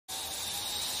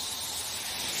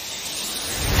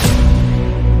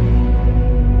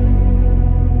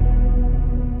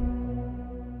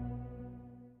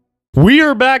We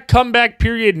are back, Comeback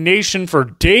Period Nation, for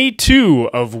day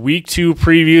 2 of week 2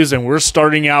 previews, and we're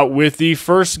starting out with the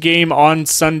first game on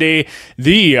Sunday,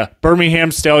 the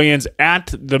Birmingham Stallions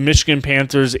at the Michigan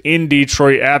Panthers in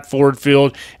Detroit at Ford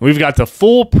Field. And we've got the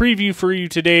full preview for you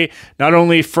today, not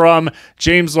only from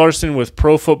James Larson with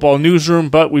Pro Football Newsroom,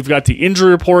 but we've got the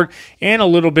injury report and a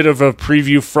little bit of a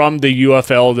preview from the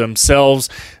UFL themselves.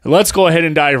 Let's go ahead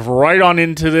and dive right on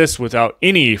into this without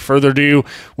any further ado.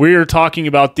 We are talking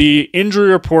about the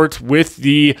injury report with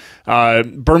the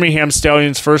Birmingham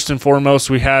Stallions. First and foremost,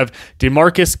 we have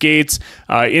DeMarcus Gates,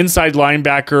 inside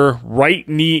linebacker, right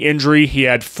knee injury. He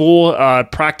had full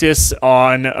practice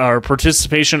on or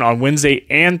participation on Wednesday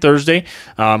and Thursday.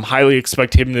 Highly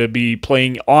expect him to be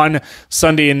playing on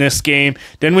Sunday in this game.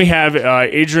 Then we have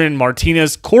Adrian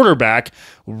Martinez, quarterback,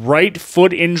 right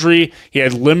foot injury. He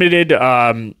had limited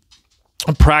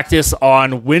practice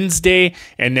on Wednesday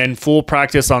and then full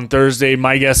practice on Thursday.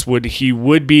 My guess he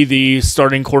would be the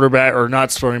starting quarterback, or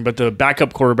not starting, but the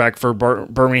backup quarterback for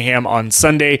Birmingham on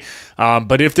Sunday.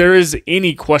 But if there is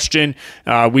any question,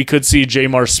 we could see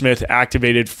Jamar Smith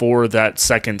activated for that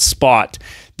second spot.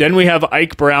 Then we have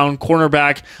Ike Brown,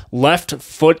 cornerback, left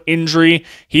foot injury.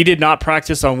 He did not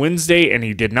practice on Wednesday, and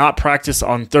he did not practice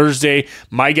on Thursday.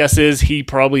 My guess is he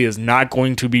probably is not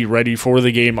going to be ready for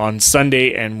the game on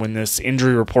Sunday, and when this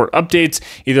injury report updates,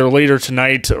 either later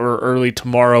tonight or early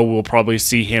tomorrow, we'll probably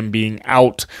see him being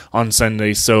out on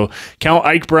Sunday. So count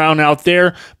Ike Brown out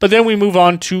there. But then we move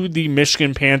on to the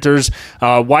Michigan Panthers.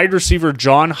 Wide receiver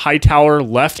John Hightower,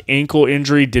 left ankle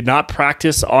injury, did not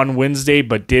practice on Wednesday,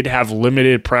 but did have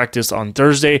limited practice on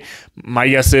Thursday. My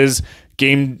guess is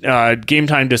game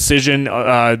time decision.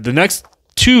 The next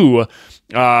two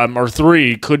or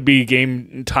three could be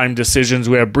game time decisions.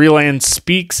 We have Breland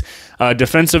Speaks,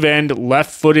 defensive end,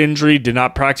 left foot injury, did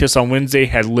not practice on Wednesday,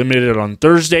 had limited on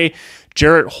Thursday.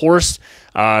 Jarrett Horst,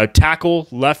 tackle,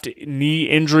 left knee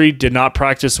injury, did not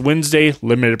practice Wednesday,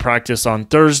 limited practice on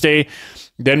Thursday.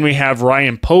 Then we have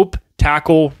Ryan Pope,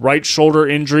 tackle, right shoulder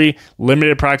injury,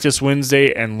 limited practice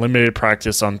Wednesday and limited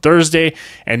practice on Thursday.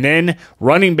 And then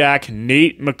running back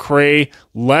Nate McCray,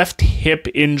 left hip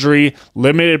injury,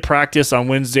 limited practice on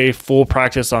Wednesday, full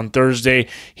practice on Thursday.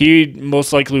 He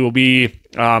most likely will be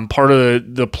part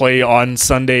of the play on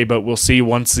Sunday, but we'll see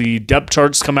once the depth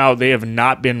charts come out. They have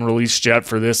not been released yet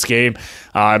for this game.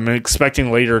 I'm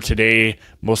expecting later today,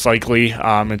 most likely.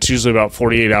 It's usually about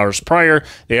 48 hours prior.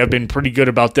 They have been pretty good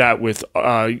about that with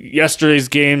yesterday's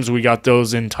games. We got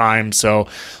those in time. So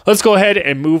let's go ahead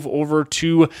and move over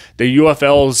to the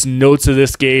UFL's notes of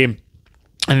this game.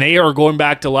 And they are going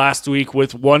back to last week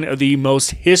with one of the most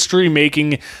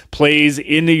history-making plays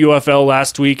in the UFL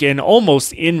last week and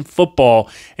almost in football.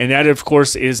 And that, of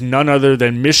course, is none other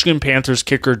than Michigan Panthers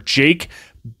kicker Jake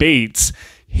Bates.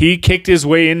 He kicked his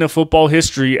way into football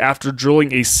history after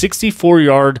drilling a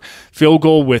 64-yard field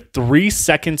goal with 3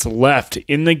 seconds left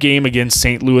in the game against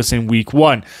St. Louis in Week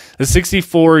 1. The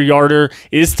 64-yarder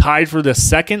is tied for the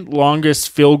second longest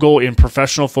field goal in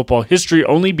professional football history,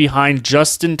 only behind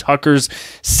Justin Tucker's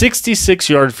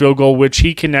 66-yard field goal, which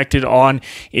he connected on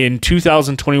in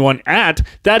 2021 at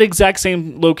that exact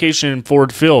same location in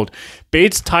Ford Field.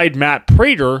 Bates tied Matt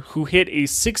Prater, who hit a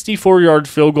 64-yard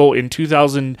field goal in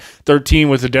 2013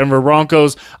 with the Denver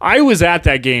Broncos. I was at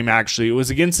that game, actually. It was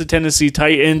against the Tennessee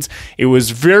Titans. It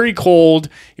was very cold.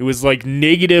 It was like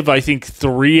negative, I think,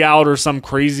 3 out or some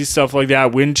crazy stuff like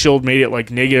that. Wind chill made it like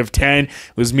negative 10. It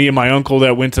was me and my uncle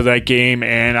that went to that game,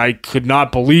 and I could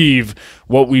not believe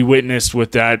what we witnessed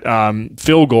with that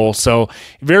field goal. So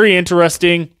very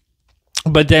interesting.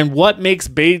 But then what makes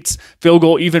Bates' field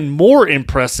goal even more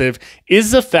impressive is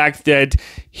the fact that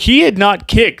he had not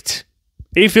kicked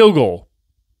a field goal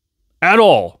at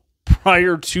all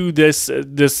prior to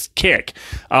this kick.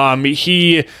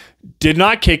 He did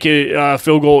not kick a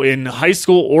field goal in high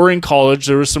school or in college.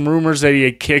 There were some rumors that he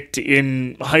had kicked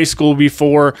in high school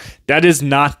before. That is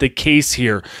not the case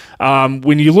here.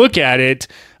 When you look at it,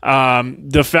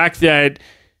 the fact that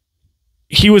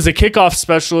he was a kickoff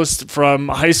specialist from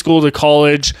high school to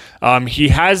college. He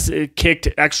has kicked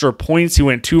extra points. He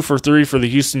went 2 for 3 for the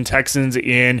Houston Texans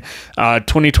in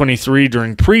 2023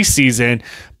 during preseason.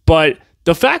 But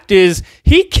the fact is,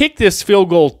 he kicked this field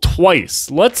goal twice.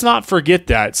 Let's not forget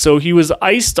that. So he was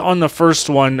iced on the first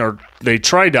one, or they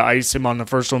tried to ice him on the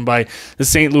first one by the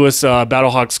St. Louis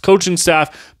Battlehawks coaching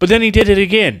staff, but then he did it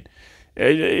again.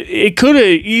 It could have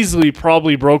easily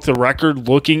probably broke the record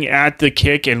looking at the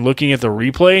kick and looking at the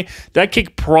replay. That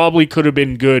kick probably could have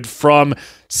been good from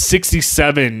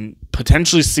 67,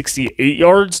 potentially 68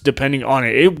 yards, depending on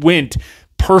it. It went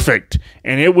perfect,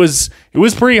 and it was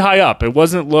pretty high up. It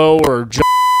wasn't low or just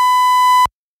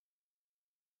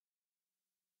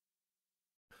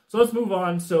So let's move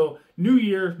on. So new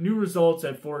year, new results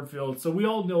at Ford Field. So we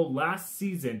all know last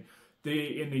season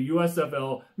in the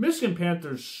USFL, Michigan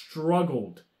Panthers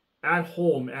struggled at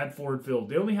home at Ford Field.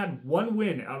 They only had one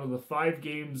win out of the 5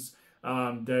 games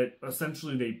that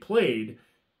essentially they played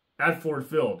at Ford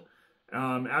Field.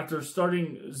 After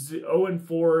starting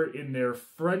 0-4 in their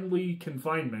friendly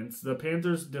confinements, the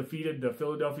Panthers defeated the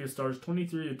Philadelphia Stars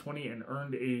 23-20 and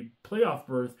earned a playoff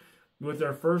berth with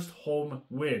their first home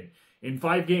win. In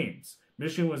 5 games,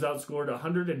 Michigan was outscored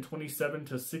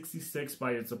 127-66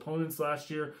 by its opponents last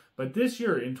year. But this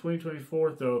year, in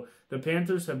 2024, though, the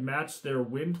Panthers have matched their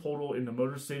win total in the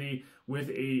Motor City with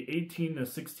a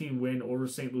 18-16 win over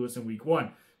St. Louis in Week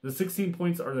 1. The 16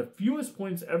 points are the fewest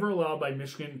points ever allowed by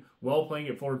Michigan while playing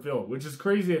at Ford Field, which is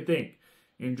crazy to think.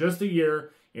 In just a year,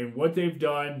 in what they've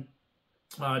done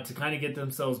to kind of get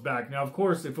themselves back. Now, of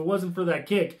course, if it wasn't for that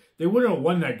kick, they wouldn't have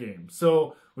won that game.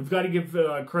 So we've got to give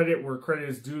credit where credit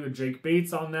is due to Jake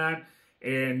Bates on that,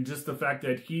 and just the fact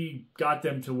that he got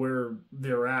them to where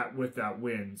they're at with that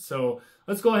win. So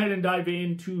let's go ahead and dive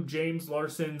into James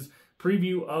Larson's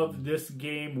preview of this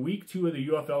game. Week 2 of the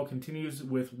UFL continues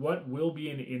with what will be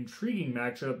an intriguing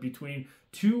matchup between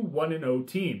two 1-0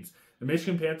 teams. The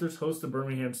Michigan Panthers host the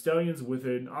Birmingham Stallions with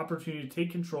an opportunity to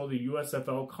take control of the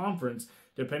USFL conference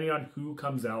depending on who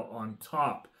comes out on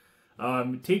top.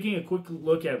 Taking a quick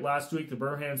look at last week, the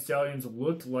Birmingham Stallions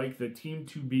looked like the team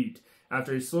to beat.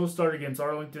 After a slow start against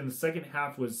Arlington, the second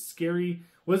half was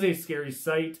a scary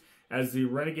sight as the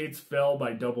Renegades fell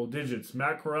by double digits.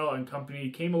 Matt Corral and company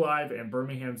came alive, and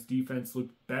Birmingham's defense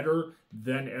looked better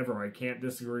than ever. I can't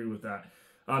disagree with that.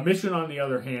 Michigan, on the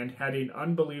other hand, had an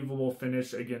unbelievable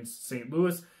finish against St.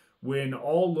 Louis when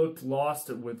all looked lost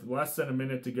with less than a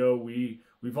minute to go.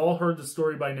 We've all heard the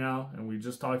story by now, and we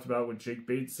just talked about what Jake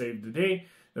Bates saved today.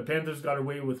 The Panthers got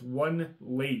away with one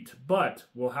late, but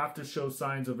will have to show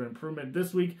signs of improvement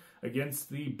this week against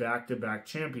the back-to-back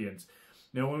champions.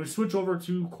 Now, when we switch over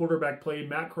to quarterback play,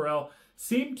 Matt Corral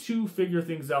seemed to figure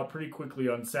things out pretty quickly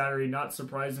on Saturday. Not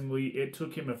surprisingly, it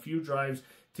took him a few drives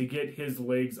to get his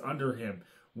legs under him.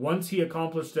 Once he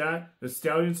accomplished that, the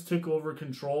Stallions took over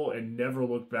control and never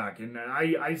looked back. And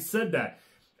I said that.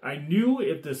 I knew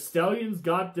if the Stallions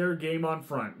got their game on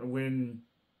front, when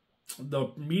the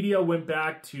media went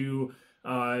back to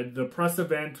the press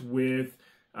event with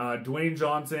Dwayne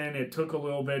Johnson, it took a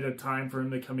little bit of time for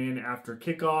him to come in after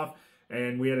kickoff.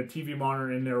 And we had a TV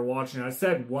monitor in there watching. I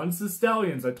said,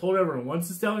 I told everyone, once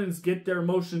the Stallions get their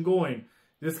motion going,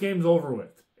 this game's over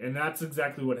with. And that's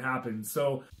exactly what happened.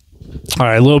 So, all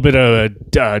right, a little bit of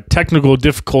a technical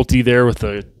difficulty there with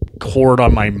the cord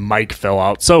on my mic fell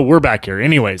out. So we're back here.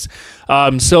 Anyways,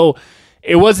 so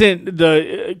it wasn't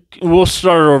we'll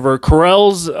start over.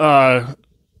 Corral's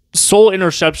sole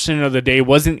interception of the day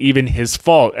wasn't even his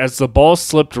fault, as the ball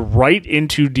slipped right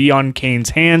into Deion Kane's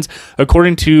hands.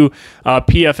 According to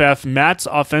PFF, Matt's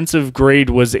offensive grade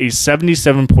was a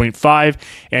 77.5,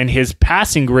 and his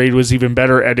passing grade was even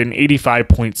better at an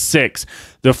 85.6.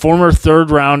 The former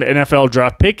third-round NFL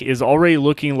draft pick is already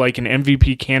looking like an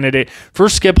MVP candidate for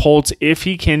Skip Holtz if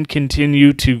he can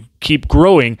continue to keep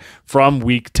growing from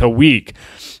week to week.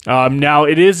 Now,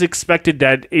 it is expected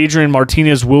that Adrian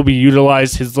Martinez will be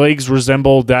utilized. His legs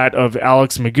resemble that of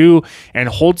Alex Magoo, and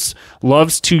Holtz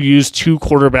loves to use two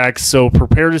quarterbacks, so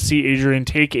prepare to see Adrian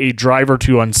take a drive or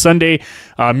two on Sunday.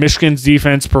 Michigan's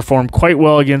defense performed quite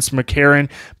well against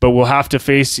McCarran, but will have to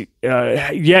face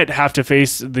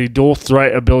the dual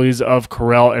threat abilities of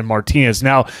Corral and Martinez.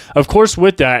 Now, of course,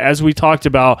 with that, as we talked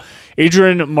about,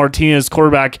 Adrian Martinez,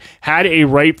 quarterback, had a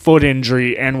right foot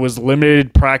injury and was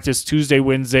limited practice Tuesday,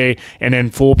 Wednesday, and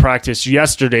in full practice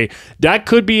yesterday. That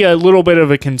could be a little bit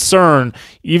of a concern.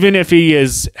 Even if he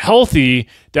is healthy,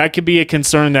 that could be a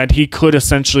concern that he could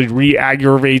essentially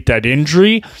re-aggravate that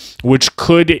injury, which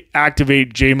could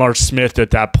activate Jamar Smith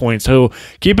at that point. So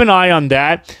keep an eye on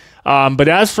that. But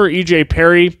as for EJ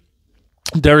Perry,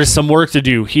 there is some work to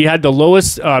do. He had the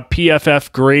lowest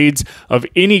PFF grades of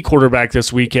any quarterback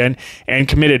this weekend and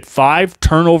committed 5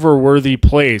 turnover-worthy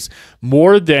plays,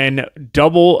 more than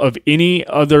double of any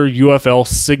other UFL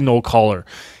signal caller.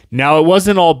 Now, it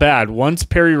wasn't all bad. Once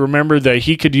Perry remembered that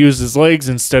he could use his legs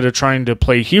instead of trying to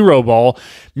play hero ball,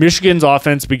 Michigan's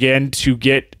offense began to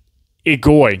get it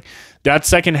going. That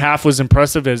second half was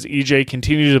impressive as EJ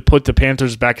continued to put the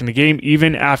Panthers back in the game,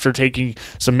 even after taking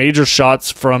some major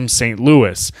shots from St.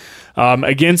 Louis.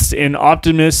 Against an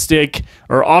opportunistic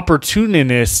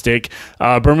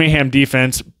Birmingham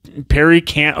defense, Perry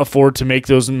can't afford to make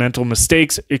those mental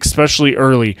mistakes, especially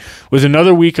early. With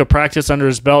another week of practice under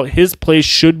his belt, his play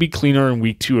should be cleaner in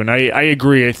week 2. And I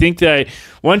agree. I think that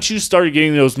once you start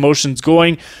getting those motions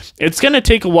going, it's going to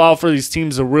take a while for these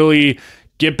teams to really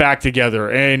get back together.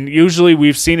 And usually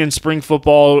we've seen in spring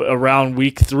football around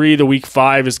week 3 to week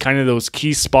 5 is kind of those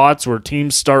key spots where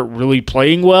teams start really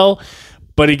playing well.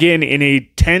 But again, in a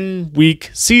 10-week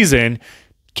season,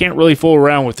 can't really fool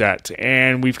around with that.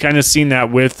 And we've kind of seen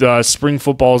that with spring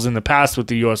footballs in the past with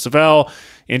the USFL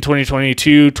in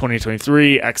 2022,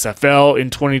 2023, XFL in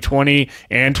 2020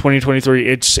 and 2023.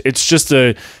 It's just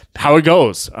how it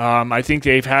goes. I think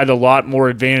they've had a lot more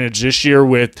advantage this year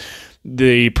with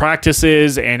the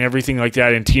practices and everything like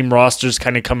that, and team rosters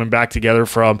kind of coming back together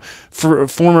from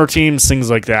former teams,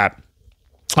 things like that.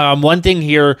 One thing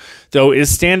here, though, is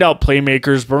standout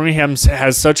playmakers. Birmingham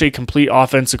has such a complete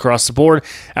offense across the board.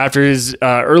 After his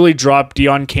early drop,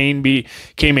 Deon Kane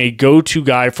became a go-to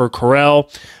guy for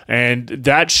Corral, and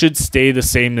that should stay the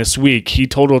same this week. He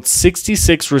totaled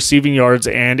 66 receiving yards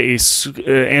and a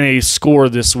score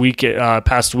this week,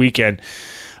 past weekend.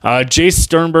 Jace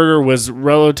Sternberger was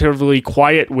relatively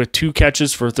quiet with 2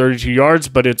 catches for 32 yards,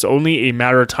 but it's only a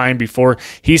matter of time before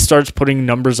he starts putting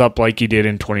numbers up like he did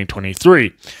in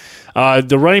 2023.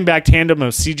 The running back tandem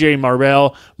of CJ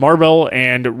Marble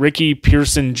and Ricky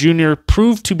Pearson Jr.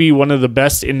 proved to be one of the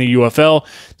best in the UFL.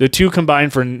 The two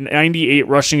combined for 98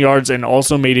 rushing yards and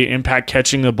also made an impact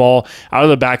catching the ball out of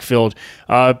the backfield.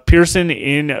 Pearson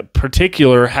in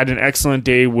particular had an excellent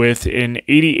day with an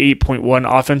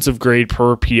 88.1 offensive grade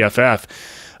per PFF.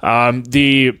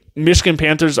 The Michigan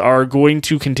Panthers are going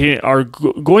to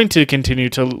continue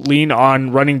to lean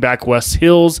on running back Wes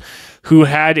Hills, who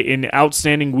had an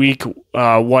outstanding week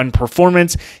 1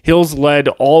 performance. Hills led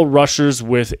all rushers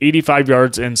with 85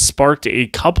 yards and sparked a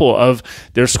couple of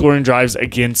their scoring drives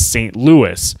against St.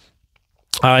 Louis.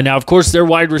 Now, of course, their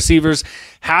wide receivers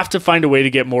have to find a way to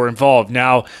get more involved.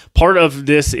 Now, part of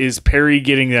this is Perry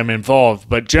getting them involved,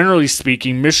 but generally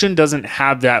speaking, Michigan doesn't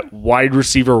have that wide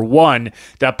receiver 1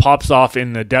 that pops off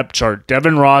in the depth chart.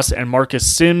 Devin Ross and Marcus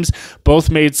Sims both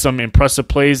made some impressive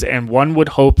plays, and one would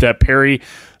hope that Perry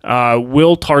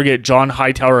will target John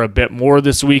Hightower a bit more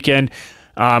this weekend.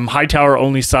 Hightower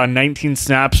only saw 19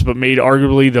 snaps, but made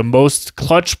arguably the most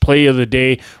clutch play of the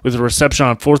day with a reception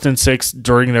on 4th and 6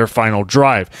 during their final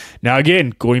drive. Now,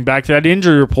 again, going back to that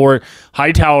injury report,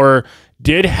 Hightower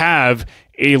did have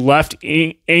a left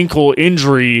ankle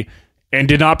injury and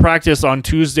did not practice on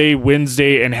Tuesday,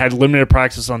 Wednesday, and had limited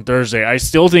practice on Thursday. I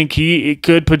still think it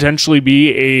could potentially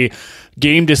be a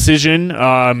game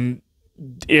decision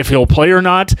if he'll play or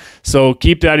not. So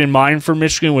keep that in mind for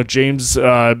Michigan with James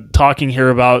talking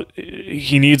here about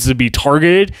he needs to be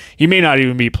targeted. He may not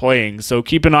even be playing. So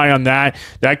keep an eye on that.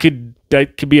 That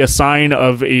could be a sign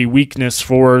of a weakness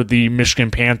for the Michigan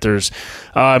Panthers.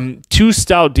 2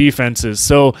 stout defenses.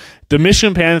 So the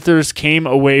Michigan Panthers came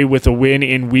away with a win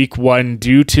in week 1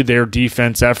 due to their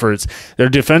defense efforts. Their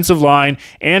defensive line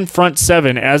and front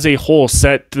 7 as a whole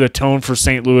set the tone for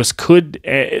St. Louis.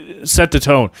 Set the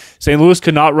tone. St. Louis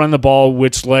could not run the ball,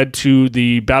 which led to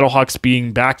the Battlehawks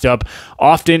being backed up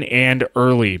often and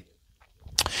early.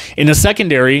 In the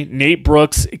secondary, Nate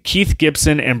Brooks, Keith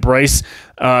Gibson, and Bryce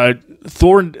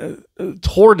Thornton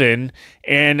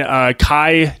and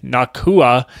Kai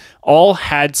Nakua all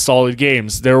had solid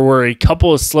games. There were a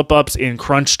couple of slip-ups in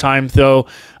crunch time, though.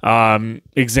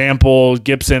 Example,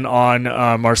 Gibson on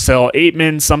Marcel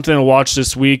Aitman. Something to watch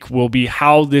this week will be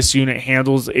how this unit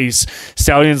handles a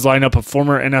Stallions lineup of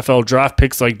former NFL draft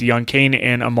picks like Deon Kane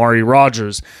and Amari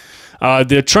Rogers.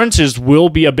 The trenches will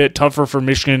be a bit tougher for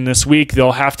Michigan this week.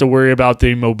 They'll have to worry about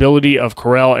the mobility of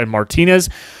Corral and Martinez.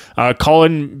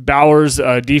 Colin Bauer's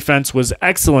defense was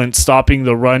excellent stopping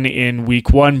the run in week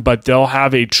 1, but they'll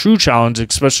have a true challenge,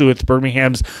 especially with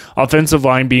Birmingham's offensive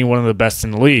line being one of the best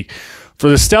in the league. For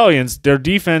the Stallions, their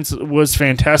defense was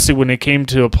fantastic when it came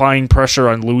to applying pressure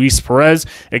on Luis Perez,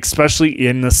 especially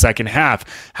in the second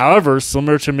half. However,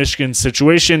 similar to Michigan's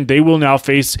situation, they will now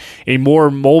face a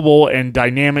more mobile and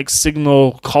dynamic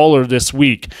signal caller this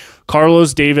week.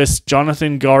 Carlos Davis,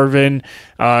 Jonathan Garvin,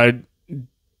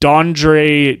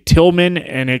 Dondre Tillman,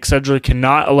 and etc.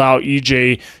 cannot allow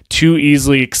EJ to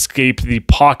easily escape the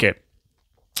pocket.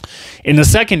 In the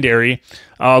secondary,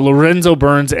 Lorenzo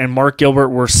Burns and Mark Gilbert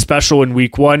were special in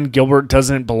week 1. Gilbert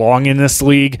doesn't belong in this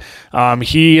league.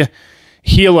 He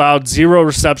He allowed 0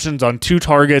 receptions on 2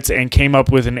 targets and came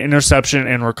up with an interception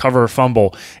and recover a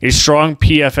fumble. A strong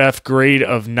PFF grade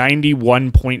of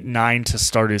 91.9 to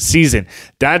start his season.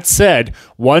 That said,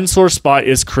 one sore spot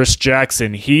is Chris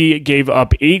Jackson. He gave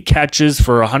up 8 catches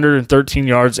for 113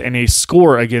 yards and a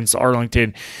score against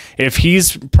Arlington. If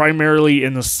he's primarily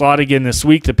in the slot again this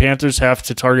week, the Panthers have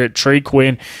to target Trey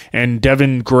Quinn and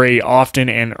Devin Gray often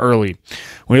and early.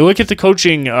 When we look at the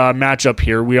coaching matchup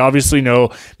here, we obviously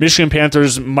know Michigan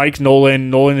Panthers, Mike Nolan.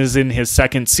 Nolan is in his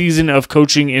 2nd season of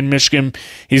coaching in Michigan.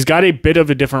 He's got a bit of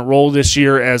a different role this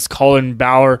year as Colin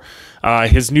Bauer,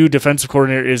 his new defensive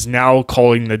coordinator, is now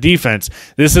calling the defense.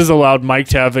 This has allowed Mike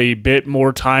to have a bit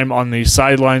more time on the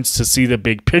sidelines to see the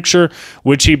big picture,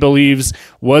 which he believes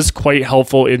was quite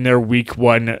helpful in their Week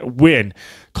 1 win.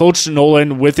 Coach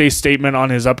Nolan, with a statement on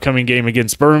his upcoming game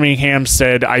against Birmingham,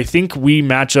 said, "I think we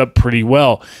match up pretty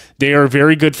well. They are a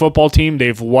very good football team.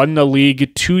 They've won the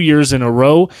league 2 years in a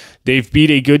row. They've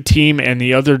beat a good team and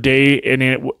the other day,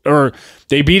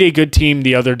 they beat a good team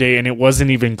the other day, and it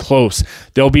wasn't even close.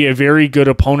 They'll be a very good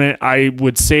opponent. I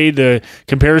would say the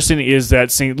comparison is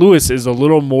that St. Louis is a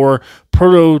little more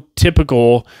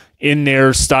prototypical in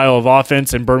their style of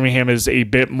offense, and Birmingham is a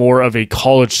bit more of a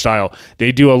college style.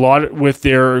 They do a lot with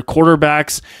their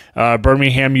quarterbacks.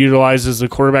 Birmingham utilizes the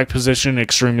quarterback position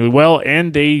extremely well,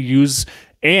 and they use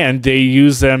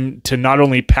them to not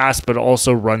only pass but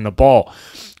also run the ball."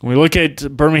 When we look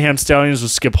at Birmingham Stallions with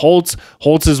Skip Holtz,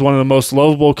 Holtz is one of the most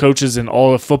lovable coaches in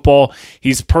all of football.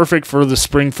 He's perfect for the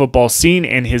spring football scene,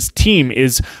 and his team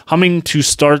is humming to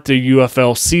start the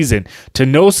UFL season. To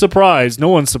no one's surprised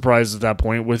at that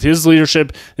point. With his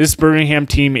leadership, this Birmingham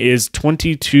team is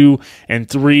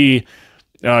 22-3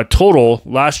 total.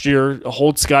 Last year,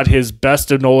 Holtz got his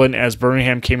best of Nolan as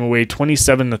Birmingham came away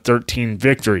 27-13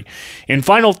 victory. In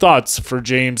final thoughts for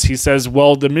James, he says,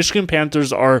 "Well, the Michigan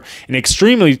Panthers are an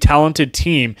extremely talented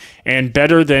team and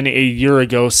better than a year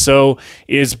ago. So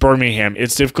is Birmingham.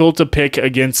 It's difficult to pick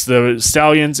against the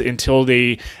Stallions until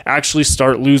they actually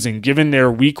start losing. Given their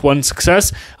Week 1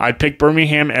 success, I'd pick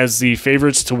Birmingham as the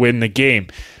favorites to win the game.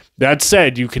 That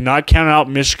said, you cannot count out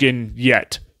Michigan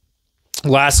yet."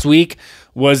 Last week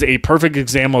was a perfect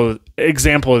example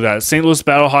of that. St. Louis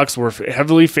Battlehawks were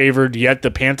heavily favored, yet the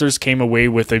Panthers came away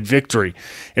with a victory.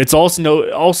 It's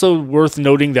also worth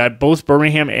noting that both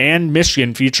Birmingham and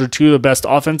Michigan feature 2 of the best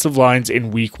offensive lines in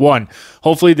Week 1.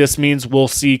 Hopefully this means we'll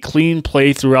see clean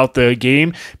play throughout the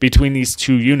game between these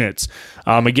 2 units.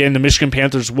 Again, the Michigan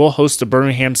Panthers will host the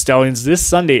Birmingham Stallions this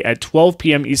Sunday at 12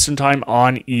 p.m. Eastern Time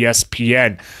on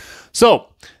ESPN. So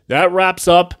that wraps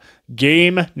up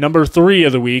game number 3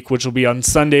 of the week, which will be on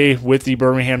Sunday with the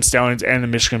Birmingham Stallions and the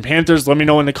Michigan Panthers. Let me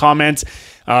know in the comments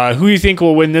who you think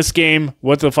will win this game,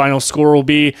 what the final score will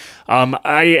be.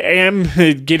 I am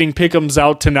getting pick'ems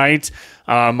out tonight.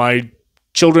 My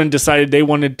children decided they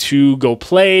wanted to go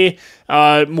play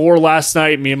more last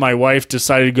night. Me and my wife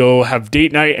decided to go have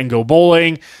date night and go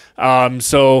bowling.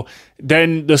 So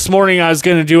then this morning I was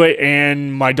going to do it,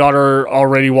 and my daughter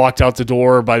already walked out the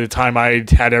door by the time I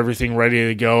had everything ready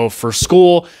to go for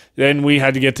school. Then we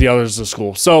had to get the others to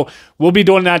school. So we'll be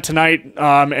doing that tonight,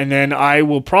 and then I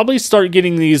will probably start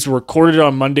getting these recorded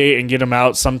on Monday and get them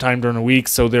out sometime during the week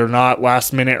so they're not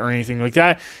last minute or anything like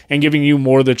that, and giving you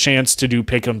more the chance to do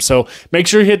pick 'em. So make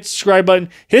sure you hit the subscribe button,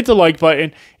 hit the like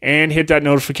button, and hit that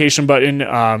notification button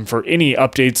for any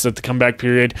updates that the comeback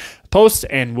period posts,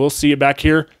 and we'll see you back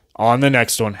here on the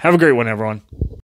next one. Have a great one, everyone.